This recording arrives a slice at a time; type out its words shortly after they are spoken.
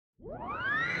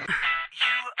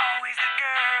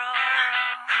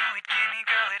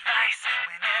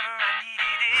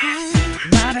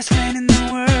best friend in the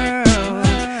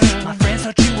world. My friends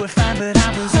thought you were fine, but I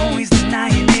was always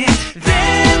denying it.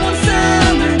 Then one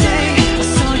summer day, I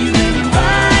saw you laying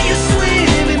by your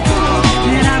swimming pool,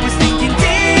 and I was thinking,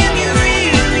 damn, you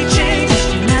really changed.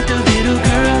 You're not the little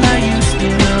girl I used to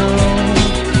know.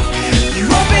 You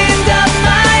opened up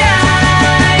my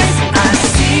eyes. I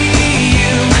see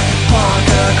you walk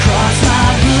across my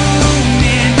room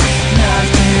in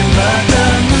nothing but the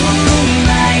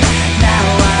moonlight. Now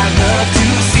I love to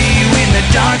see you in the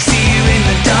dark, see you in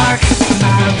the dark.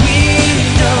 My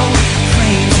window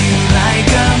frames you like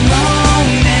a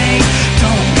Monet.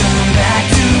 Don't come back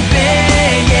to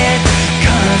bed yet,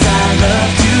 'cause I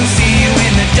love to see you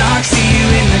in the dark, see you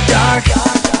in the dark.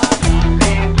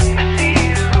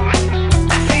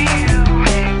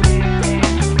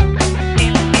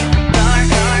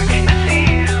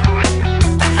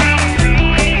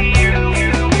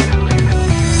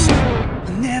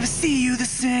 I'll never see you the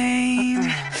same.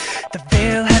 The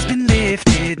veil has been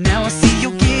lifted, now I see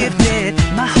you're gifted.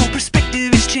 My whole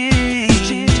perspective has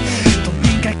changed. Don't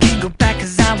think I can go back,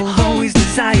 'cause I will always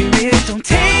desire it. Don't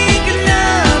take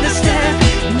another step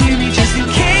near me, just in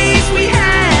case we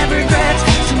have regrets.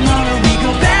 Tomorrow we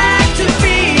go back to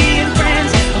being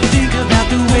friends. I'll think about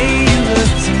the way you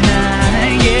look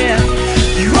tonight, yeah.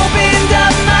 You opened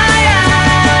up my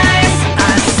eyes.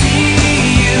 I see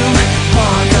you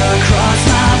walk across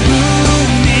my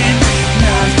room in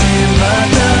nothing but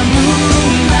the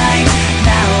moonlight.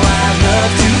 Now I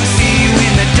love to see you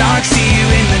in the dark, see you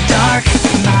in the dark.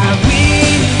 My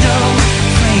window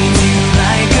frames you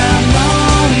like a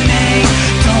Monet.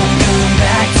 Don't come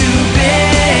back to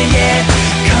bed yet,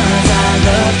 'cause I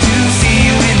love to see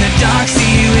you in the dark,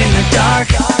 see you in the dark.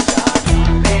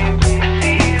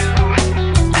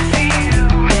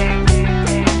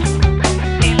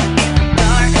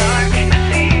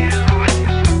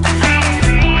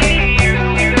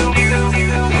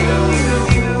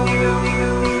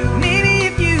 Maybe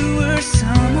if you were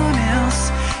someone else,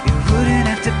 it wouldn't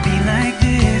have to be like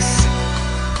this.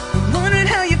 I'm wondering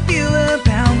how you feel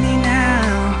about me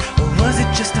now, or was it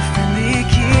just a friendly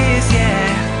kiss, yeah?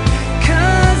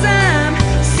 'Cause I'm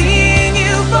seeing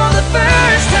you for the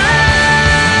first time.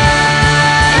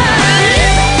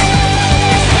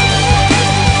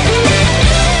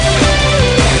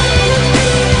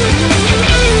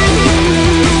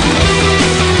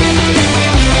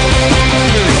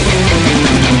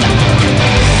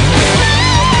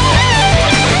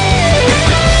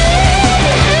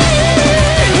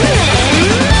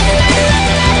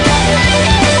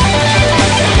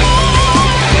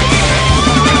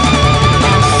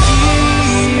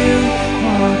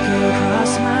 Walk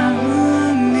across my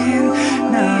room in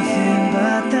nothing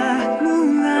but the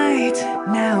moonlight.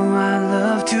 Now I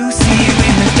love to see you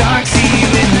in the dark, see you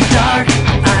in the dark.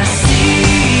 I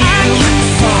see you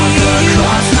walk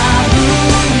across my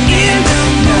room in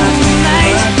nothing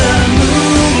but the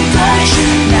moonlight.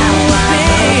 Now I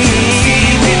love to see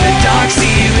you in the dark,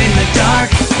 see you in the dark.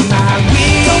 My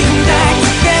window don't come back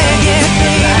to bed yet,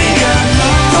 baby. Don't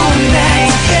come back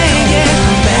to bed yet.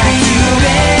 Come back to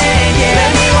bed yet.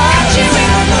 Let me watch you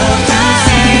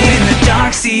in the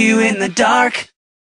dark. See you in the dark.